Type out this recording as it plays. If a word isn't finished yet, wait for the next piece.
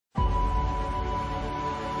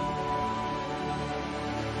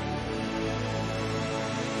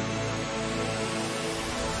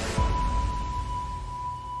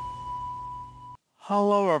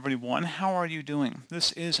Hello everyone, how are you doing?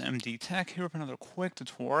 This is MD Tech here with another quick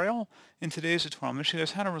tutorial. In today's tutorial, I'm going to show you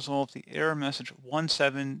guys how to resolve the error message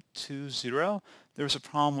 1720. There's a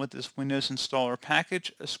problem with this Windows installer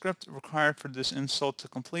package. A script required for this install to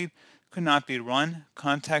complete could not be run.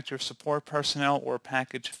 Contact your support personnel or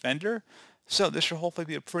package vendor. So this should hopefully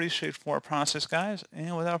be a pretty straightforward process, guys.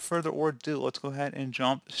 And without further ado, let's go ahead and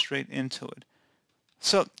jump straight into it.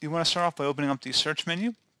 So you want to start off by opening up the search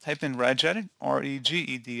menu. Type in regedit,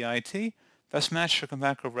 R-E-G-E-D-I-T. Best match should come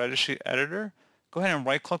back with registry editor. Go ahead and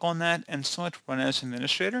right click on that and select run as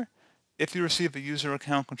administrator. If you receive a user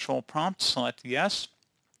account control prompt, select yes.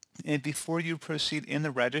 And before you proceed in the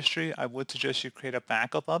registry, I would suggest you create a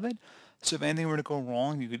backup of it. So if anything were to go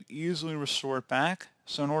wrong, you could easily restore it back.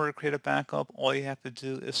 So in order to create a backup, all you have to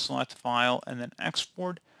do is select file and then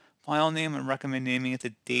export. File name, and recommend naming it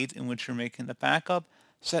the date in which you're making the backup.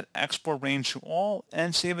 Set export range to all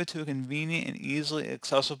and save it to a convenient and easily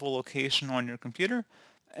accessible location on your computer.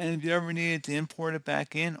 And if you ever needed to import it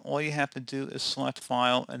back in, all you have to do is select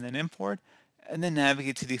file and then import and then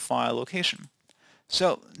navigate to the file location.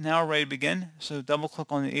 So now we're ready to begin. So double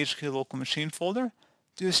click on the HK local machine folder.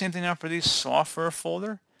 Do the same thing now for the software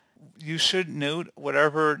folder. You should note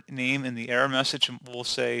whatever name in the error message will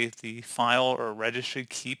say the file or registry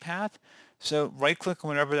key path. So right click on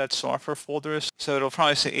whatever that software folder is. So it'll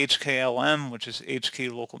probably say HKLM, which is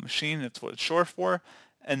HK local machine. That's what it's short for.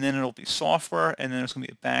 And then it'll be software, and then there's going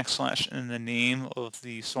to be a backslash and the name of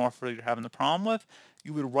the software you're having the problem with.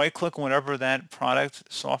 You would right click on whatever that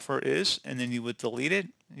product software is, and then you would delete it.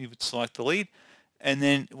 You would select delete. And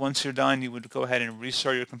then once you're done, you would go ahead and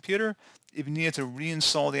restart your computer. If you needed to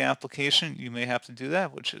reinstall the application, you may have to do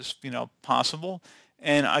that, which is, possible.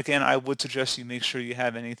 And again, I would suggest you make sure you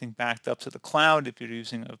have anything backed up to the cloud. If you're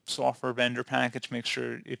using a software vendor package, make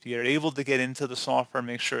sure if you're able to get into the software,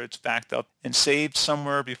 make sure it's backed up and saved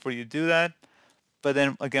somewhere before you do that. But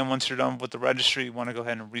then again, once you're done with the registry, you want to go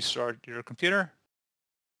ahead and restart your computer.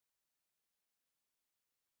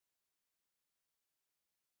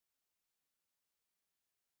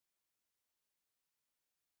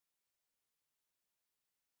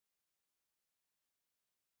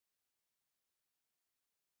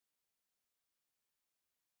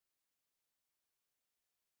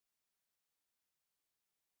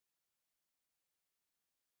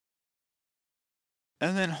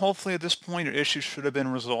 And then hopefully at this point your issue should have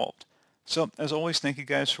been resolved. So as always, thank you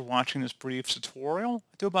guys for watching this brief tutorial.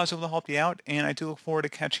 I do hope I was able to help you out, and I do look forward to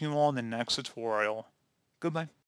catching you all in the next tutorial. Goodbye.